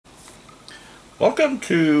Welcome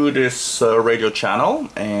to this radio channel,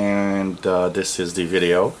 and this is the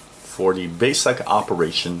video for the basic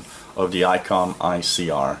operation of the Icom IC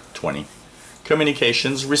R20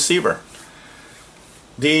 communications receiver.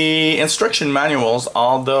 The instruction manuals,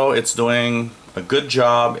 although it's doing a good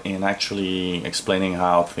job in actually explaining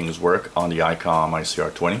how things work on the Icom IC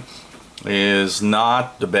R20, is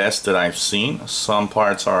not the best that I've seen. Some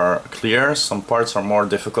parts are clear, some parts are more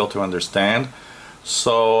difficult to understand.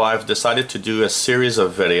 So I've decided to do a series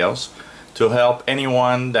of videos to help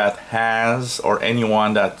anyone that has or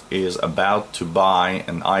anyone that is about to buy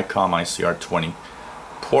an Icom IC R20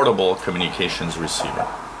 portable communications receiver.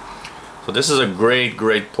 So this is a great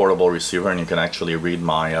portable receiver, and you can actually read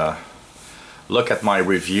my look at my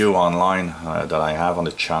review online that I have on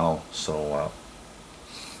the channel, so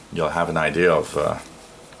you'll have an idea of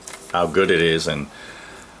how good it is, and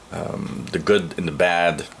the good and the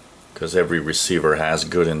bad, because every receiver has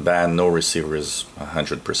good and bad. No receiver is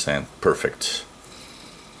 100% perfect.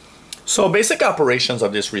 So basic operations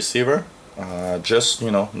of this receiver, just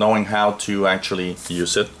knowing how to actually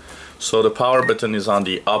use it. So the power button is on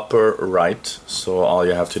the upper right, so all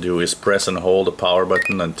you have to do is press and hold the power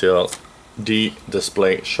button until the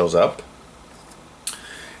display shows up.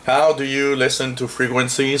 How do you listen to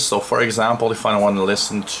frequencies? So for example, if I want to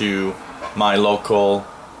listen to my local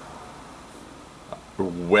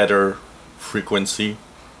weather frequency,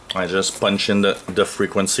 I just punch in the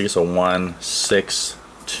frequency, so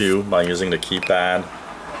 162 by using the keypad,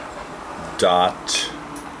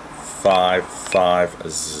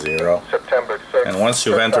 .550, and once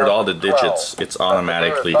you've entered all the digits, it's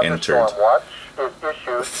automatically entered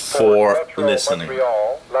for listening.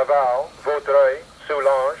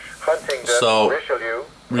 So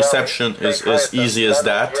reception is as easy as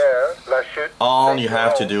that. All you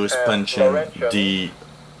have to do is punch in the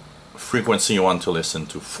frequency you want to listen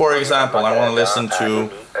to. For example, I want to listen to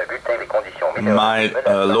my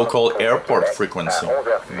local airport frequency.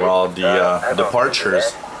 Well, the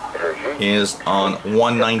departures is on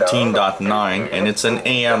 119.9 and it's an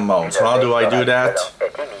AM mode. So how do I do that?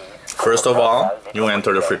 First of all, you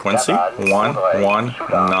enter the frequency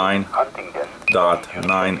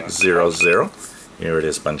 119.900. Here it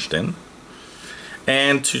is punched in.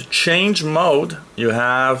 And to change mode, you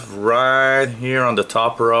have right here on the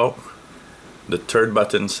top row, the third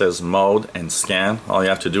button says mode and scan. All you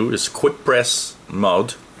have to do is quick press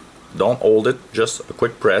mode. Don't hold it, just a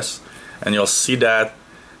quick press, and you'll see that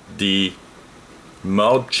the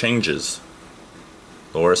mode changes.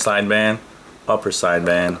 Lower sideband, upper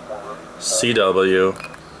sideband, CW,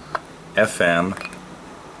 FM,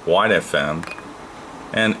 wide FM,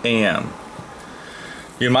 and AM.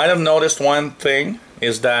 You might have noticed one thing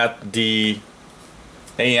is that the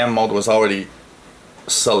AM mode was already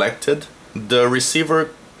selected. The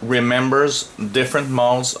receiver remembers different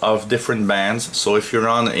modes of different bands. So if you're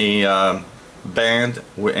on a band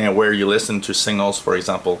where you listen to signals, for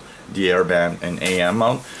example, the air band and AM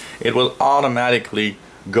mode, it will automatically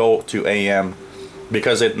go to AM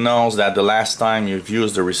because it knows that the last time you've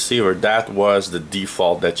used the receiver, that was the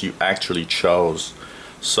default that you actually chose.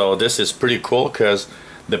 So this is pretty cool because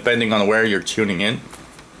depending on where you're tuning in,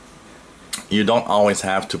 you don't always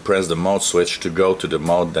have to press the mode switch to go to the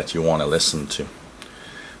mode that you want to listen to.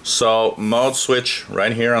 So mode switch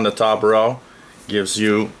right here on the top row gives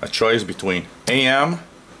you a choice between AM,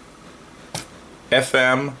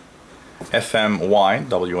 FM, FM-wide,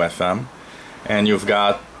 WFM, and you've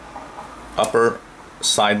got upper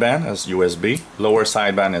sideband as USB, lower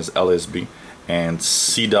sideband as LSB, and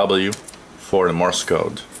CW for the Morse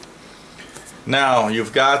code. Now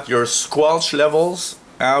you've got your squelch levels.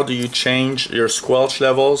 How do you change your squelch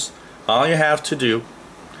levels? All you have to do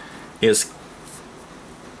is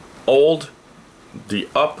hold the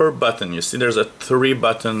upper button. You see there's a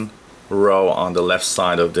 3-button row on the left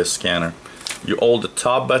side of this scanner. You hold the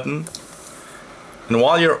top button, and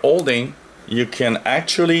while you're holding, you can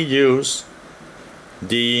actually use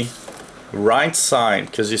the right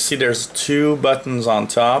side, because you see there's 2 buttons on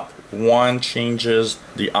top. One changes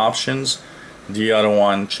the options, the other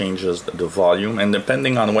one changes the volume, and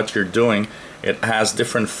depending on what you're doing, it has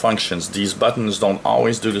different functions. These buttons don't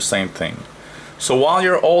always do the same thing. So while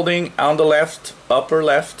you're holding on the left, upper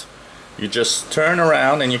left, you just turn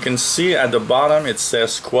around and you can see at the bottom it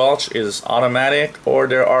says squelch is automatic, or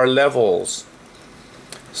there are levels.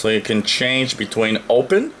 So you can change between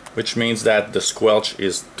open, which means that the squelch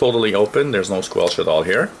is totally open, there's no squelch at all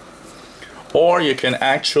here, or you can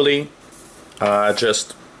actually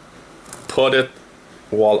just put it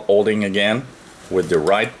while holding again with the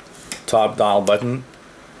right top dial button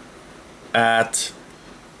at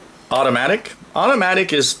automatic.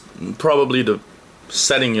 Automatic is probably the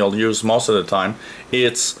setting you'll use most of the time.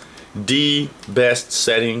 It's the best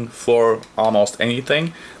setting for almost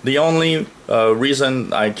anything. The only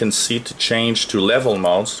reason I can see to change to level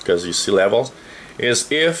modes, because you see levels,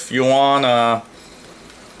 is if you want to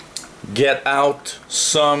get out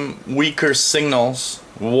some weaker signals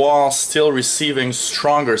while still receiving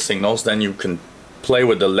stronger signals, then you can play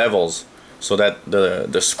with the levels so that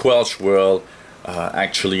the squelch will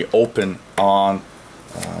actually open on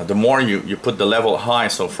the more you put the level high.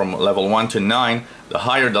 So from level 1 to 9, the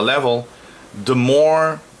higher the level, the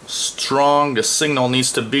more strong the signal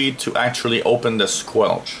needs to be to actually open the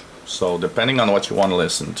squelch. So depending on what you want to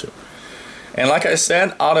listen to. And like I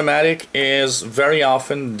said, automatic is very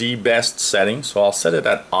often the best setting, so I'll set it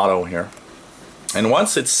at auto here. And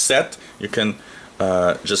once it's set, you can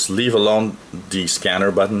just leave alone the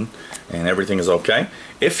scanner button and everything is okay.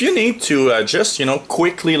 If you need to just, you know,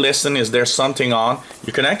 quickly listen, is there something on,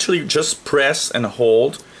 you can actually just press and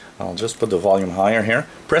hold. I'll just put the volume higher here.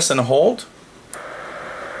 Press and hold,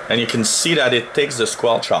 and you can see that it takes the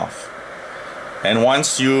squelch off. And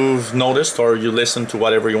once you've noticed or you listen to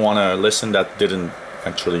whatever you want to listen that didn't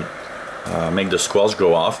actually make the squelch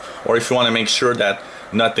go off, or if you want to make sure that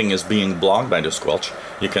nothing is being blocked by the squelch,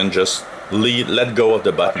 you can just let go of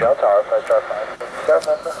the button.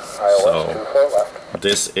 So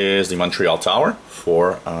this is the Montreal Tower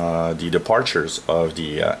for the departures of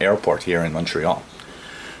the airport here in Montreal.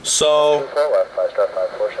 So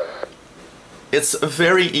it's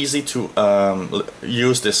very easy to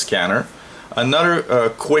use this scanner. Another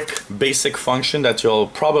quick basic function that you'll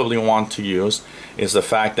probably want to use is the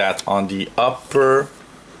fact that on the upper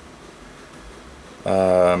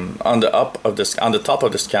on the top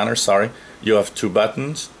of the scanner, sorry, you have two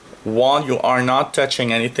buttons. While you are not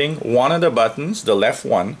touching anything, one of the buttons, the left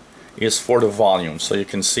one, is for the volume. So you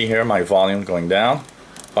can see here my volume going down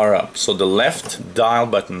or up. So the left dial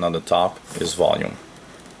button on the top is volume.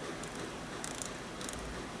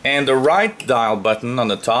 And the right dial button on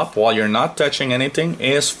the top, while you're not touching anything,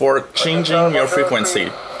 is for changing your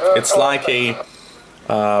frequency. It's like a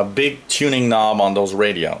big tuning knob on those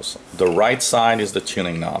radios. The right side is the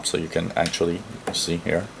tuning knob, so you can actually see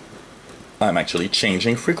here I'm actually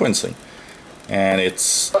changing frequency, and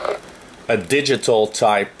it's a digital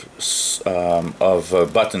type of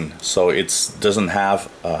button, so it doesn't have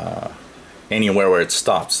anywhere where it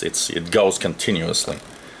stops. It goes continuously,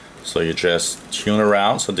 so you just tune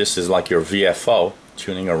around. So this is like your VFO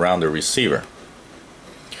tuning around the receiver.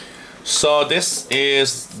 So this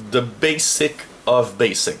is the basic of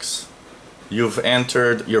basics. You've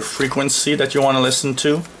entered your frequency that you want to listen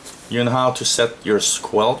to. You know how to set your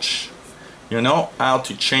squelch. You know how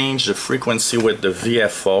to change the frequency with the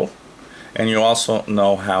VFO. And you also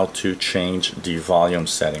know how to change the volume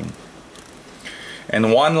setting.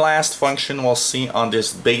 And one last function we'll see on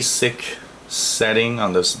this basic setting,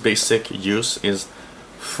 on this basic use, is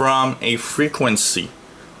from a frequency.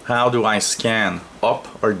 How do I scan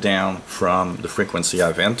up or down from the frequency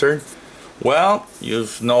I've entered? Well,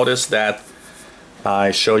 you've noticed that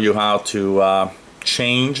I show you how to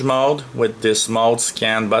change mode with this mode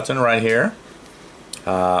scan button right here.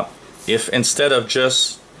 If instead of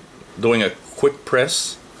just doing a quick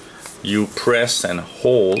press, you press and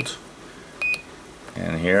hold,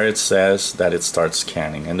 and here it says that it starts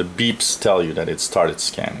scanning, and the beeps tell you that it started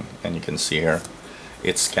scanning, and you can see here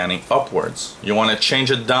it's scanning upwards. You want to change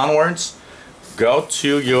it downwards? Go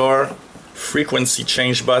to your frequency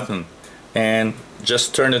change button and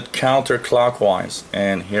just turn it counterclockwise,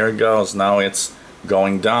 and here it goes. Now it's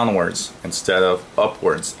going downwards instead of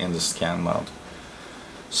upwards in the scan mode.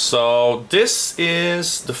 So this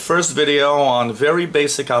is the first video on very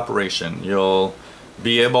basic operation. You'll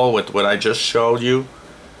be able, with what I just showed you,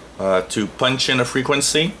 to punch in a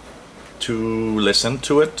frequency, to listen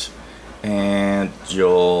to it, and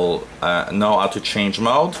you'll know how to change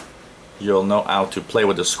mode. You'll know how to play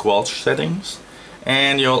with the squelch settings,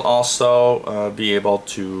 and you'll also be able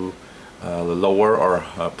to lower or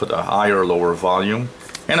put a higher or lower volume,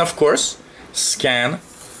 and of course scan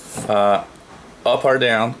up or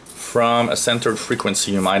down from a centered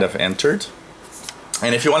frequency you might have entered.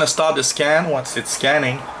 And if you want to stop the scan once it's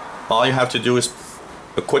scanning, all you have to do is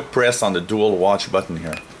a quick press on the dual watch button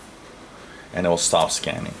here, and it will stop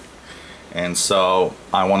scanning. And so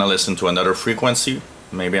I want to listen to another frequency.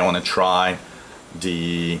 Maybe I want to try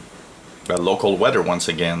the local weather once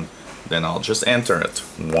again. Then I'll just enter it,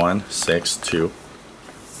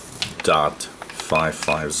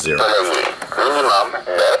 162.550.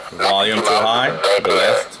 Volume too high, the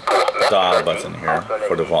left dial button here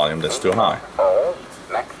for the volume that's too high.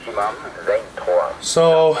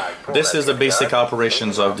 So this is the basic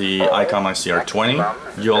operations of the Icom IC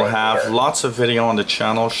R20. You'll have lots of video on the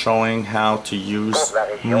channel showing how to use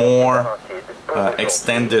more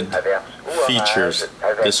extended features.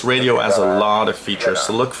 This radio has a lot of features,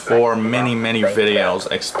 so look for many videos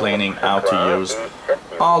explaining how to use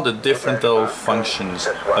all the different little functions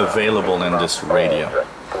available in this radio,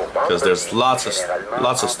 because there's lots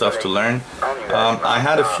of stuff to learn. I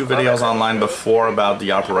had a few videos online before about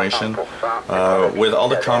the operation. With all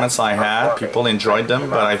the comments I had, people enjoyed them,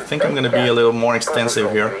 but I think I'm going to be a little more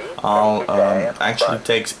extensive here. I'll actually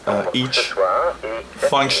take each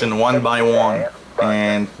function one by one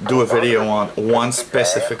and do a video on one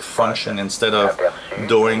specific function instead of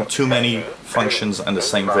doing too many functions in the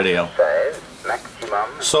same video.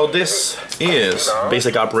 So this is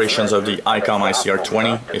basic operations of the Icom IC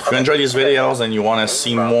R20. If you enjoy these videos and you want to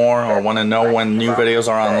see more or want to know when new videos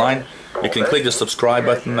are online, you can click the subscribe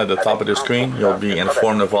button at the top of the screen. You'll be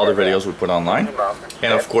informed of all the videos we put online.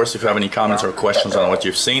 And of course, if you have any comments or questions on what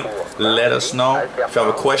you've seen, let us know. If you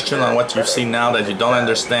have a question on what you've seen now that you don't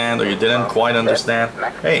understand or you didn't quite understand,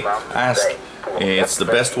 hey, ask. It's the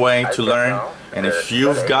best way to learn. And if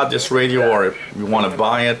you've got this radio or if you want to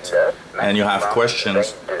buy it and you have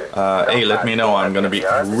questions, hey, let me know. I'm going to be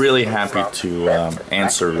really happy to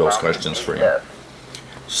answer those questions for you.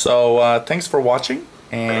 So thanks for watching,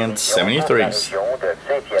 and 73s.